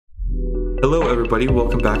Hello everybody,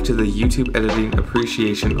 welcome back to the YouTube Editing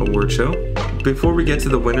Appreciation Award Show. Before we get to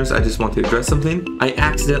the winners, I just want to address something. I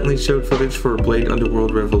accidentally showed footage for Blade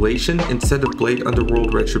Underworld Revelation instead of Blade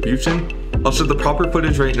Underworld Retribution. I'll show the proper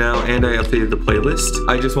footage right now, and I updated the playlist.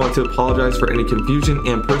 I just want to apologize for any confusion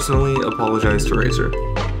and personally apologize to Razor.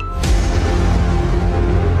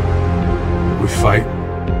 We fight,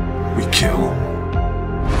 we kill,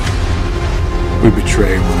 we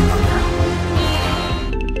betray one another.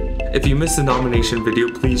 If you missed the nomination video,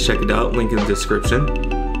 please check it out, link in the description.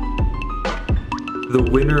 The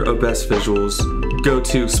winner of Best Visuals go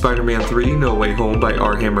to Spider-Man 3 No Way Home by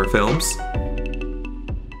Aurhammer Films.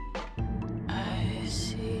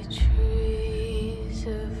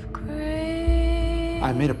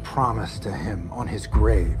 I made a promise to him on his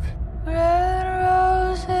grave.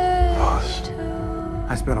 Ross,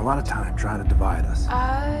 I spent a lot of time trying to divide us.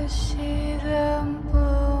 I see them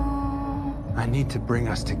bloom I need to bring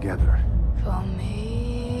us together for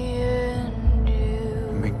me and you,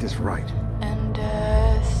 and make this right. and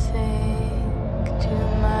I think to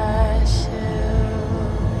myself,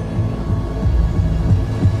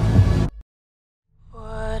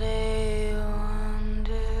 what a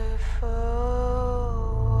wonderful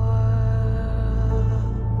world.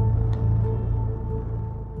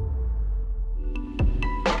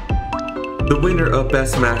 The winner of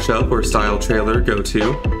Best Mashup or Style Trailer go to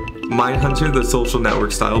Mindhunter The Social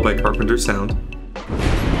Network Style by Carpenter Sound.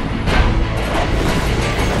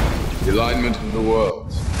 The alignment of the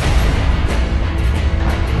worlds.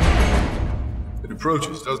 It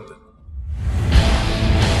approaches, doesn't it?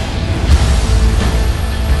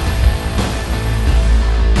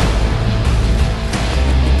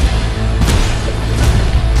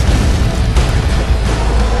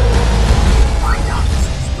 My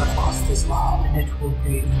darkness will cross this law, and it will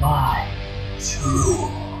be mine. True.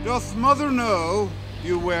 Doth mother know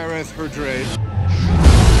you weareth her drape?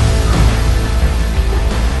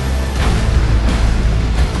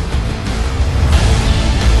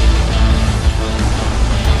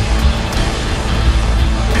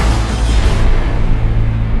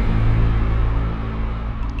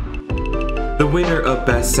 The winner of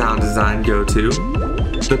Best Sound Design go to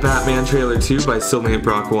The Batman Trailer 2 by Sylvian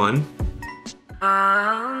Brock 1. Amazing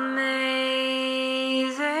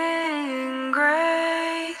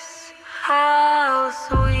grace, how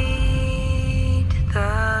sweet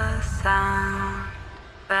the sound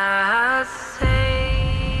that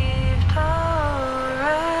saved a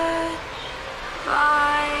wretch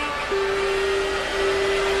like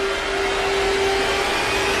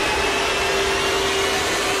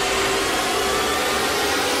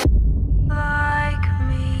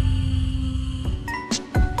me.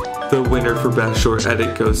 The winner for Best Short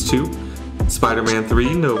Edit goes to Spider-Man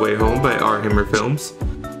 3 No Way Home by Aurhammer Films.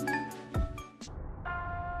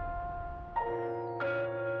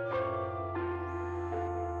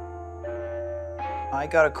 I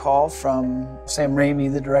got a call from Sam Raimi,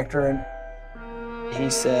 the director, and he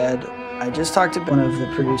said, I just talked to one of the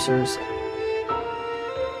producers,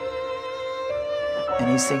 and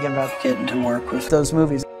he's thinking about getting to work with those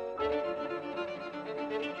movies.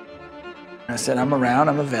 I said, I'm around,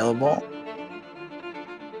 I'm available.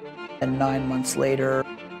 And 9 months later,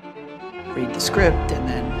 read the script and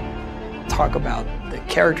then talk about the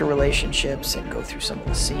character relationships and go through some of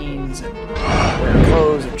the scenes and wear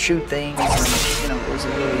clothes and shoot things. And, you know, it was a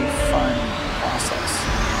really fun process.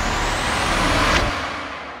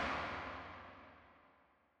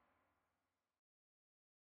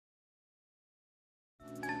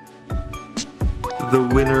 The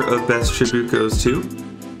winner of Best Tribute goes to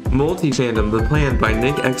Multi-Fandom The Plan by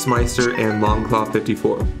Nick X Meister and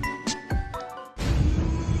Longclaw54.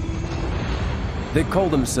 They call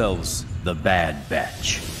themselves the Bad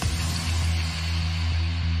Batch.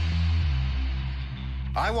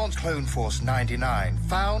 I want Clone Force 99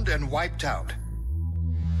 found and wiped out.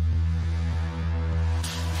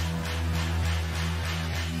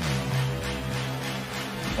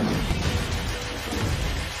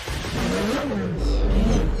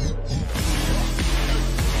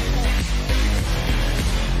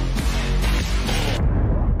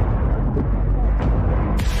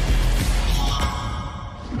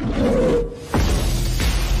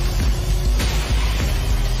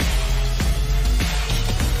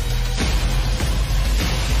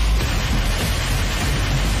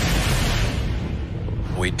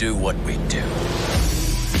 We do what we do.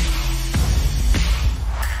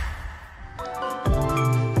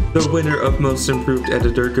 The winner of Most Improved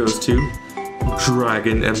Editor goes to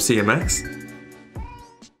Dragonmcmx.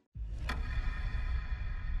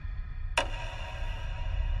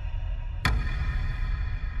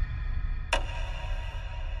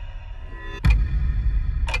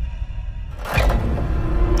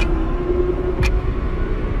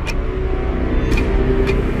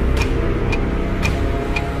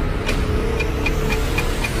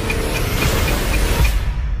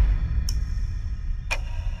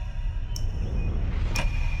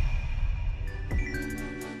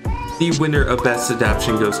 The winner of Best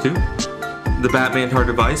Adaptation goes to The Batman Heart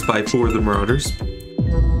of Ice by For the Marauders. Do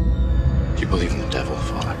you believe in the devil,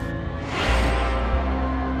 Father?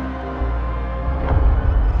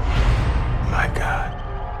 My God.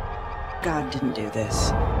 God didn't do this.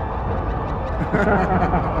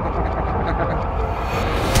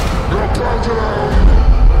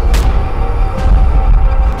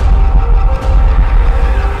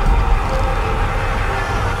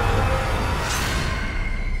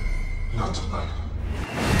 Not tonight.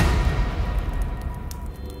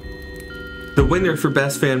 The winner for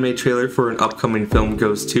Best Fan-Made Trailer for an upcoming film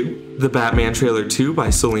goes to The Batman Trailer 2 by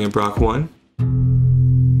Sully and Brock 1.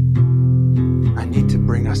 I need to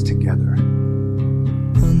bring us together.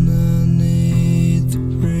 Underneath the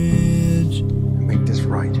bridge. And make this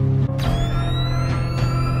right.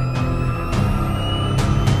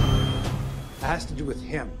 It has to do with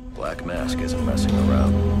him. Black Mask isn't messing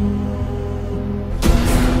around.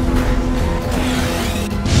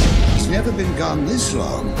 He's never been gone this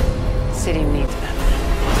long. The city needs Batman.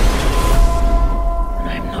 And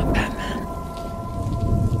I'm not Batman.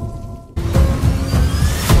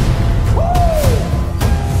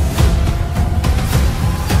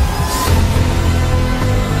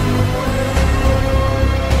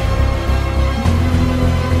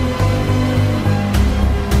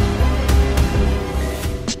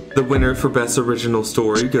 The winner for Best Original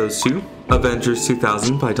Story goes to Avengers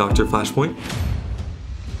 2000 by Dr. Flashpoint.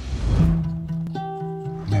 I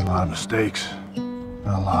made a lot of mistakes. Spent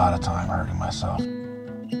a lot of time hurting myself.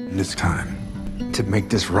 And it's time to make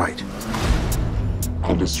this right.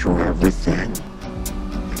 I'll destroy everything.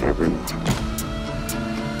 Everyone.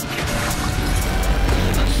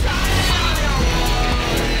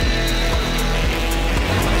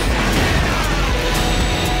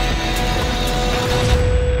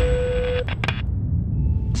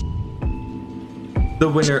 The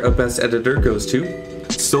winner of Best Editor goes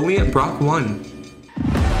to Sully and Brock 1.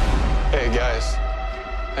 Hey guys,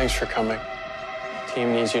 thanks for coming.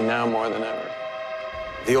 Team needs you now more than ever.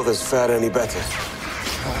 The others fare any better?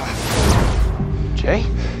 Jay?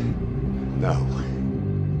 No.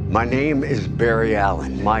 My name is Barry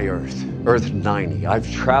Allen, my Earth, Earth 90.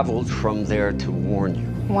 I've traveled from there to warn you.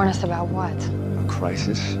 Warn us about what? A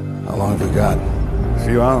crisis. How long have we got? A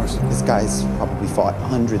few hours. This guy's probably fought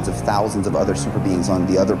hundreds of thousands of other super beings on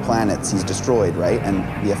the other planets he's destroyed, right? And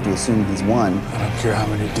we have to assume he's won. I don't care how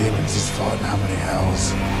many demons he's fought and how many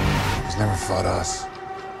hells. He's never fought us.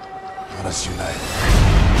 Let us unite.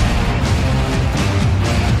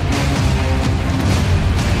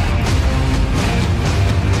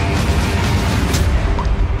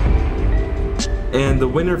 And the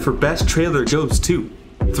winner for Best Trailer goes to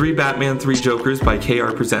 3 Batman 3 Jokers by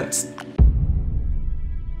KR Presents.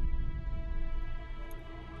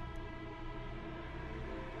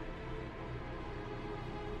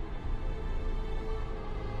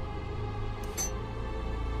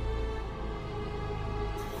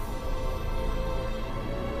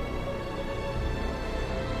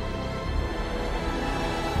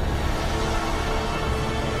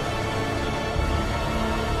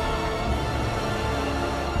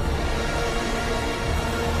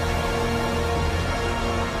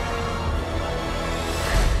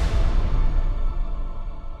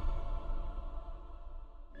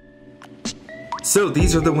 So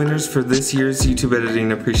these are the winners for this year's YouTube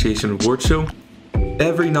Editing Appreciation Award Show.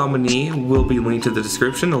 Every nominee will be linked in the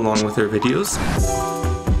description along with their videos.